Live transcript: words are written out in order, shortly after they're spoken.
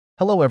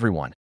Hello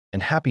everyone,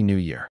 and Happy New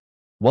Year.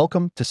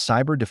 Welcome to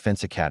Cyber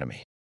Defense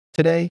Academy.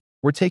 Today,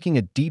 we're taking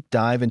a deep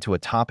dive into a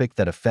topic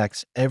that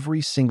affects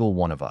every single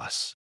one of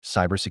us,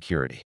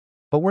 cybersecurity.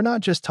 But we're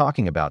not just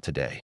talking about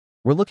today.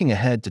 We're looking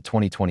ahead to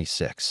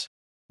 2026.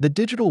 The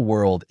digital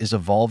world is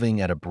evolving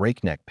at a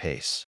breakneck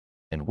pace,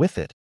 and with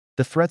it,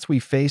 the threats we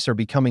face are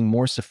becoming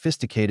more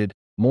sophisticated,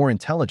 more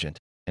intelligent,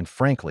 and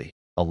frankly,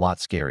 a lot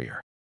scarier.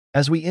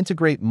 As we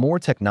integrate more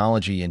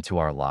technology into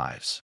our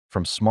lives,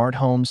 from smart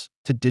homes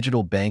to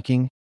digital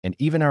banking and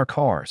even our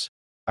cars,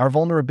 our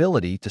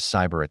vulnerability to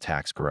cyber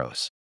attacks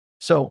grows.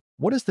 So,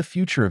 what does the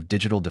future of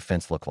digital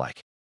defense look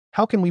like?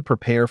 How can we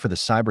prepare for the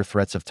cyber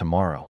threats of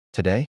tomorrow,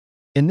 today?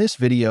 In this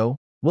video,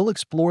 we'll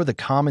explore the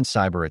common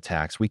cyber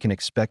attacks we can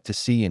expect to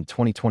see in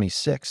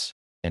 2026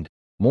 and,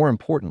 more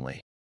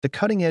importantly, the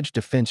cutting-edge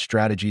defense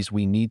strategies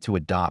we need to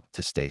adopt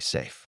to stay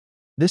safe.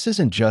 This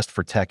isn't just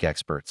for tech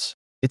experts.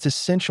 It's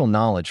essential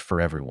knowledge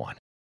for everyone.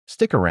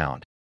 Stick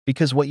around,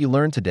 because what you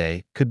learn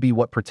today could be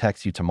what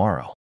protects you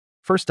tomorrow.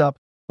 First up,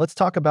 let's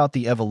talk about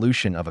the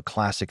evolution of a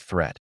classic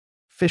threat: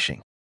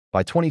 phishing.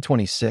 By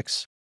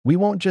 2026, we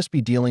won't just be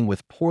dealing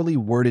with poorly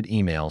worded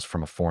emails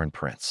from a foreign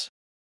prince.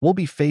 We'll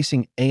be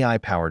facing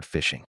AI-powered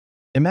phishing.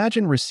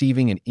 Imagine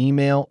receiving an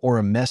email or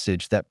a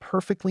message that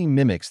perfectly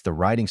mimics the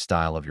writing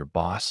style of your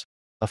boss,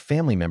 a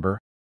family member,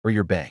 or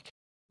your bank.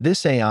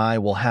 This AI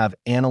will have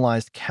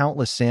analyzed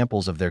countless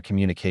samples of their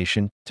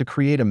communication to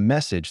create a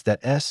message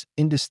that's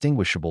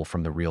indistinguishable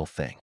from the real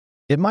thing.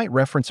 It might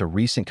reference a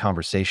recent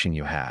conversation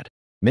you had,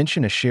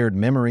 mention a shared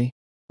memory,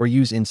 or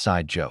use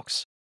inside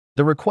jokes.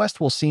 The request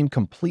will seem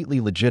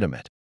completely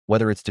legitimate,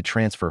 whether it's to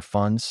transfer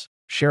funds,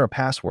 share a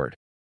password,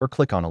 or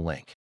click on a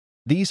link.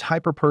 These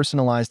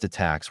hyper-personalized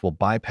attacks will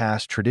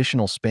bypass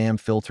traditional spam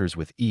filters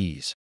with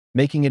ease,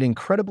 making it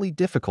incredibly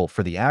difficult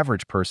for the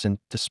average person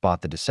to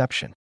spot the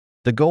deception.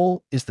 The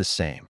goal is the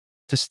same: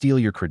 to steal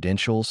your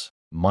credentials,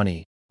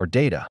 money, or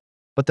data,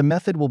 but the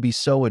method will be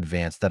so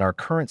advanced that our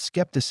current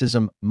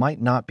skepticism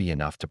might not be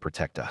enough to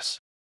protect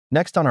us.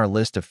 Next on our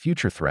list of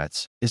future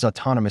threats is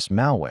autonomous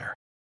malware.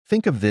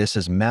 Think of this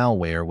as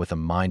malware with a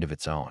mind of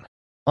its own.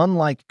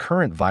 Unlike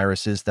current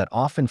viruses that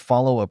often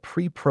follow a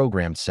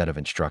pre-programmed set of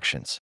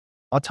instructions,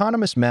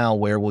 autonomous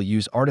malware will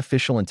use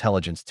artificial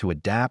intelligence to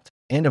adapt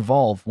and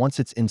evolve once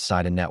it's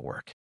inside a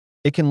network.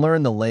 It can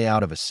learn the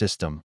layout of a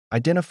system,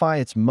 identify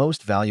its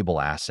most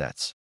valuable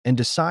assets, and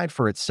decide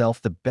for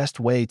itself the best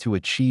way to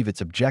achieve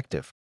its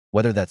objective,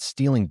 whether that's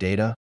stealing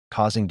data,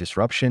 causing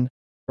disruption,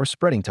 or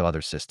spreading to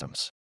other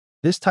systems.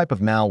 This type of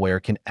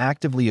malware can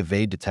actively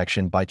evade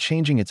detection by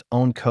changing its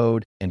own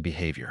code and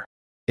behavior.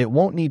 It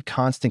won't need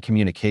constant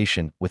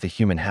communication with a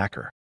human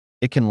hacker.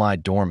 It can lie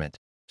dormant,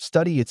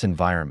 study its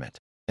environment,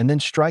 and then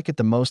strike at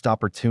the most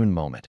opportune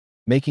moment,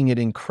 making it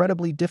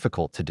incredibly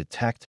difficult to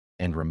detect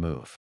and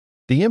remove.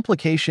 The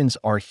implications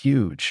are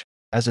huge,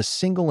 as a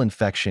single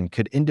infection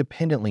could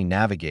independently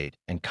navigate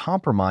and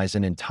compromise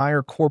an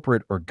entire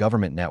corporate or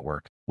government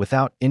network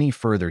without any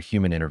further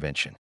human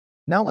intervention.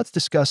 Now let's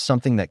discuss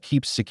something that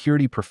keeps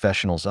security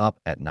professionals up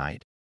at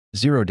night: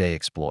 zero-day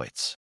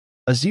exploits.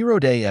 A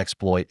zero-day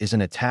exploit is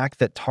an attack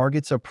that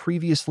targets a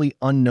previously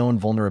unknown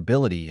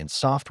vulnerability in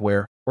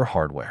software or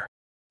hardware.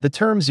 The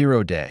term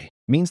zero-day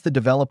means the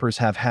developers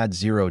have had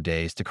 0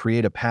 days to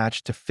create a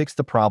patch to fix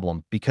the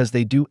problem because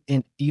they don't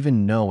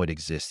even know it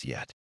exists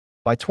yet.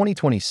 By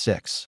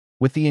 2026,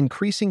 with the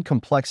increasing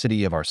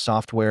complexity of our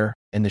software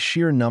and the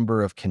sheer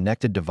number of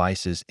connected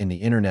devices in the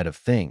Internet of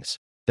Things,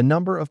 the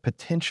number of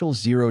potential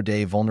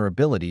zero-day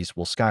vulnerabilities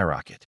will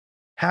skyrocket.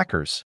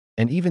 Hackers,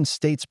 and even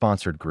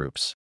state-sponsored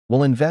groups,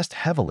 will invest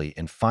heavily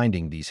in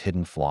finding these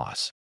hidden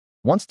flaws.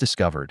 Once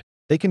discovered,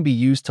 they can be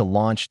used to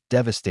launch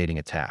devastating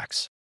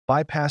attacks,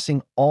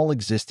 bypassing all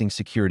existing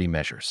security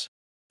measures.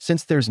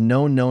 Since there's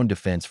no known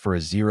defense for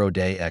a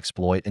zero-day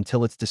exploit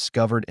until it's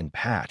discovered and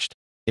patched,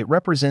 it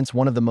represents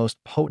one of the most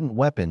potent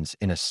weapons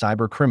in a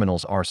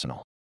cybercriminal's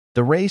arsenal.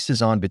 The race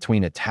is on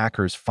between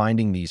attackers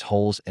finding these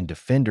holes and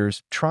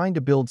defenders trying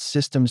to build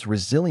systems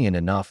resilient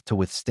enough to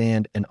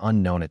withstand an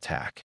unknown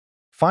attack.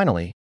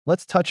 Finally,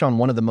 let's touch on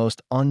one of the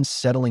most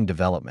unsettling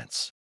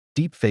developments: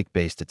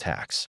 deepfake-based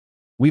attacks.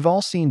 We've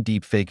all seen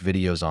deepfake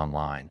videos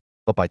online,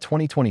 but by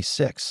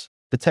 2026,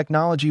 the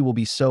technology will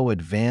be so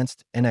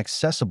advanced and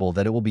accessible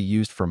that it will be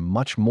used for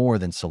much more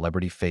than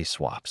celebrity face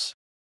swaps.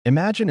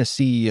 Imagine a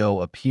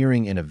CEO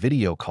appearing in a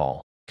video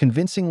call,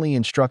 convincingly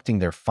instructing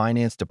their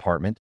finance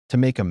department to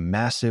make a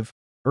massive,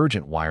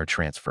 urgent wire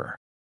transfer,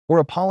 or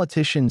a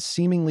politician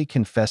seemingly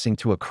confessing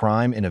to a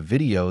crime in a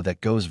video that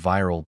goes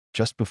viral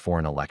just before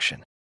an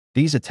election.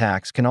 These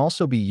attacks can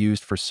also be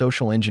used for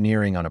social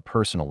engineering on a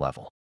personal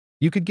level.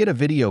 You could get a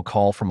video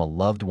call from a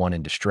loved one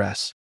in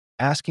distress,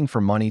 asking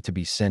for money to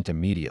be sent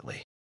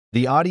immediately.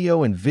 The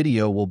audio and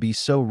video will be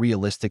so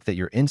realistic that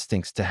your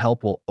instincts to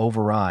help will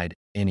override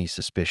any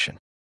suspicion.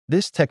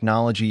 This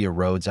technology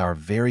erodes our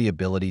very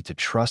ability to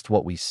trust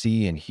what we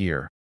see and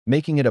hear,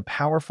 making it a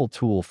powerful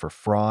tool for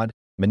fraud,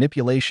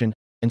 manipulation,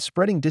 and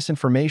spreading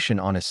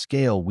disinformation on a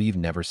scale we've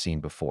never seen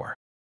before.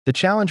 The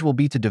challenge will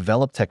be to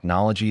develop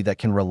technology that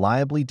can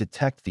reliably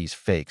detect these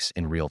fakes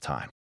in real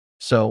time.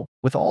 So,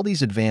 with all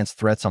these advanced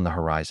threats on the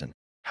horizon,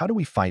 how do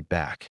we fight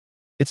back?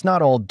 It's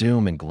not all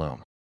doom and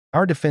gloom.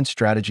 Our defense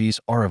strategies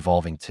are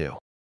evolving too.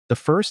 The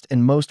first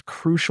and most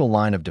crucial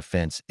line of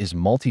defense is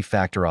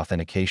multi-factor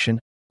authentication,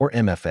 or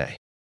MFA.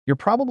 You're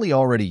probably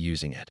already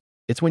using it.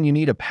 It's when you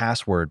need a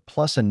password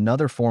plus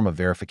another form of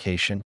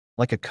verification,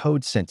 like a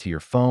code sent to your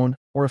phone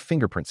or a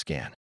fingerprint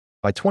scan.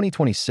 By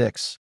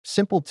 2026,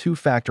 simple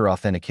two-factor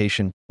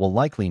authentication will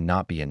likely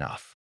not be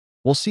enough.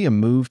 We'll see a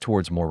move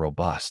towards more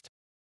robust,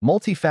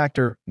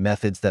 multi-factor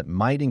methods that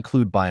might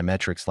include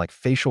biometrics like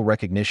facial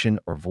recognition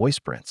or voice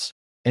prints,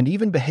 and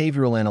even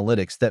behavioral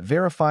analytics that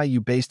verify you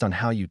based on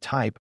how you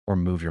type or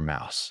move your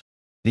mouse.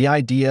 The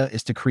idea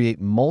is to create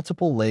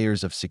multiple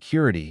layers of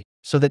security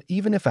so that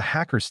even if a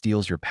hacker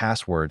steals your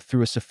password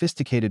through a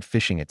sophisticated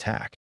phishing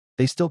attack,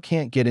 they still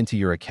can't get into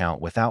your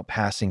account without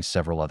passing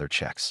several other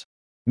checks.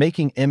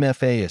 Making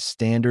MFA a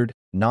standard,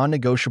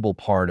 non-negotiable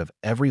part of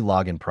every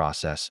login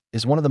process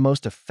is one of the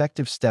most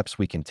effective steps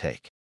we can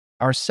take.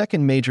 Our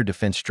second major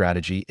defense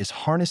strategy is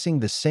harnessing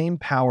the same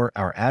power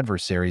our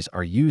adversaries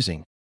are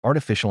using: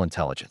 artificial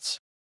intelligence.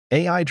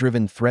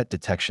 AI-driven threat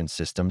detection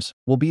systems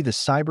will be the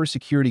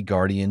cybersecurity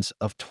guardians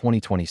of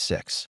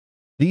 2026.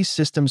 These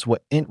systems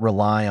won't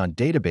rely on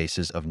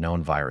databases of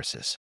known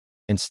viruses.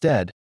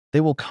 Instead,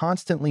 they will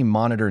constantly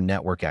monitor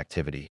network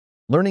activity,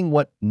 learning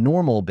what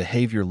normal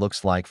behavior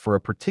looks like for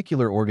a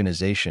particular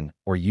organization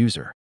or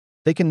user.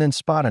 They can then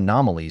spot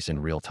anomalies in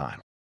real time.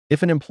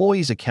 If an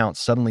employee's account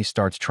suddenly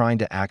starts trying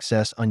to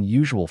access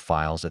unusual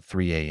files at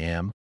 3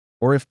 a.m.,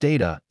 or if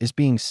data is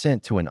being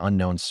sent to an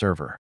unknown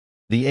server,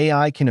 the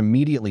AI can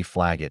immediately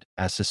flag it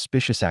as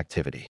suspicious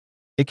activity.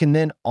 It can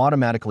then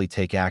automatically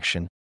take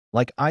action,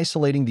 like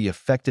isolating the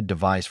affected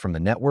device from the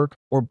network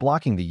or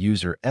blocking the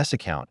user's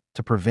account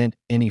to prevent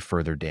any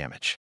further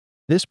damage.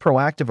 This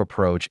proactive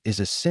approach is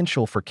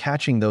essential for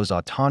catching those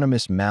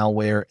autonomous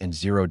malware and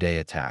zero-day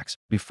attacks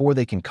before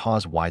they can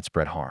cause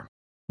widespread harm.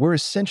 We're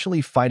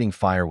essentially fighting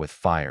fire with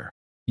fire,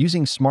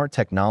 using smart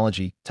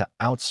technology to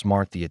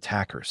outsmart the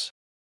attackers.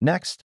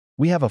 Next,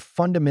 we have a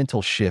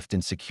fundamental shift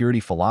in security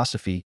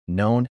philosophy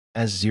known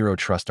as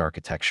zero-trust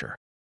architecture.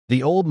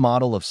 The old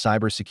model of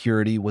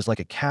cybersecurity was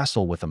like a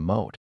castle with a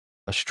moat,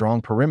 a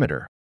strong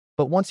perimeter,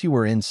 but once you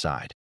were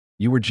inside,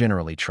 you were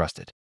generally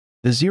trusted.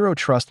 The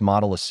zero-trust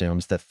model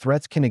assumes that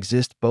threats can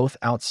exist both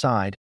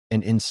outside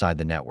and inside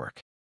the network.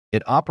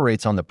 It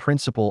operates on the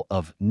principle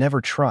of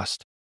never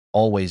trust,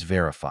 always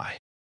verify.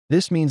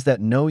 This means that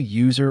no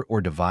user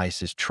or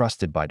device is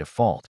trusted by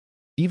default,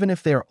 even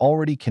if they are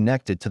already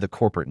connected to the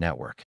corporate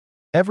network.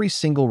 Every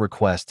single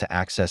request to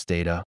access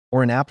data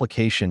or an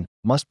application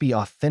must be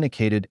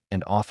authenticated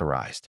and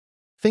authorized.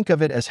 Think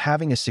of it as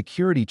having a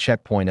security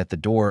checkpoint at the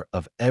door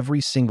of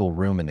every single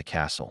room in the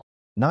castle,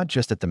 not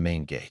just at the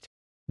main gate.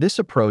 This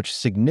approach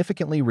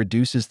significantly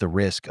reduces the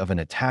risk of an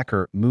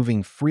attacker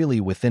moving freely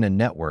within a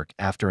network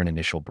after an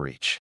initial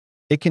breach.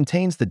 It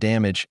contains the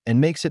damage and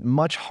makes it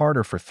much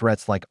harder for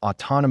threats like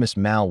autonomous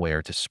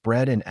malware to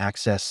spread and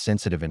access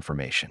sensitive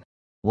information.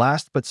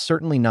 Last but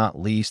certainly not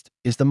least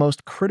is the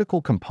most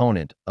critical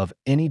component of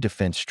any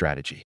defense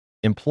strategy: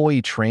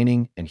 employee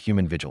training and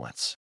human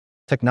vigilance.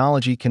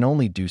 Technology can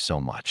only do so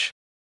much.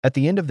 At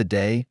the end of the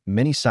day,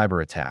 many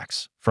cyber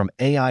attacks, from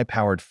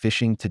AI-powered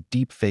phishing to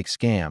deepfake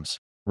scams,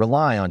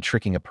 rely on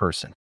tricking a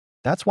person.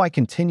 That's why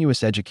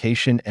continuous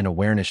education and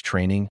awareness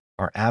training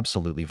are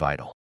absolutely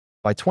vital.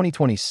 By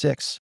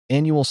 2026,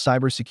 annual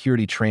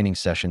cybersecurity training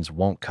sessions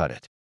won't cut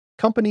it.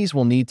 Companies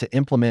will need to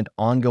implement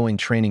ongoing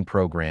training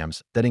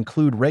programs that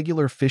include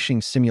regular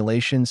phishing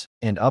simulations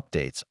and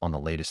updates on the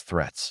latest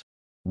threats.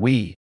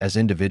 We, as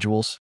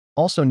individuals,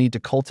 also need to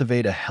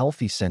cultivate a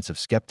healthy sense of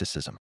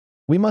skepticism.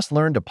 We must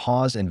learn to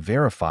pause and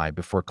verify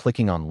before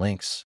clicking on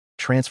links,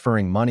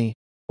 transferring money,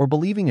 or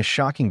believing a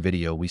shocking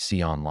video we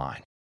see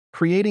online.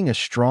 Creating a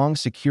strong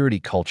security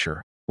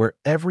culture where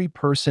every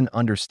person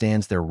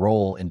understands their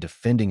role in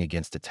defending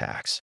against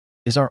attacks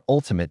is our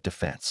ultimate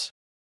defense.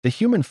 The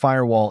human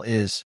firewall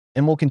is,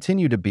 and will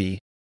continue to be,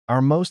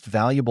 our most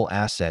valuable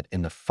asset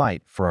in the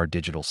fight for our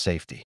digital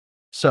safety.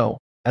 So,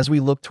 as we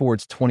look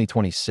towards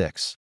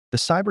 2026, the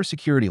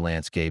cybersecurity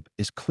landscape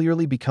is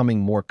clearly becoming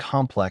more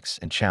complex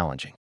and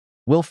challenging.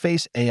 We'll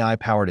face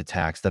AI-powered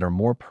attacks that are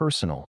more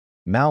personal,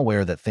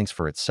 malware that thinks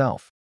for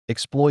itself,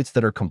 exploits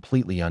that are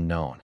completely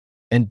unknown,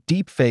 and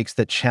deepfakes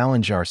that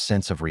challenge our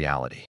sense of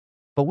reality.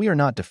 But we are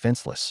not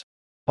defenseless.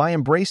 By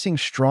embracing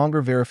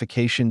stronger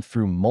verification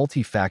through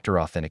multi-factor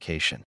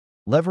authentication,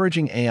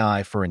 leveraging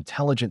AI for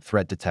intelligent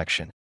threat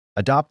detection,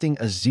 adopting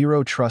a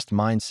zero-trust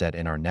mindset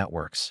in our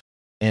networks,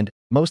 and,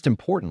 most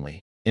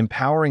importantly,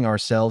 empowering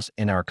ourselves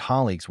and our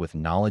colleagues with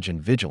knowledge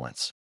and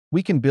vigilance,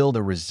 we can build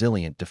a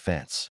resilient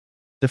defense.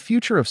 The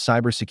future of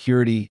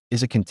cybersecurity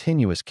is a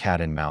continuous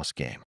cat-and-mouse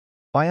game.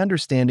 By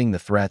understanding the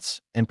threats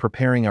and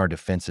preparing our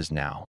defenses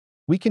now,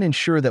 we can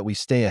ensure that we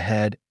stay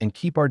ahead and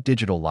keep our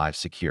digital lives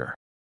secure.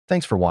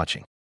 Thanks for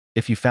watching.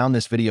 If you found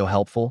this video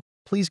helpful,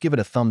 please give it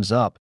a thumbs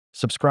up,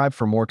 subscribe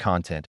for more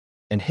content,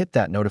 and hit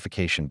that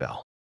notification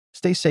bell.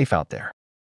 Stay safe out there.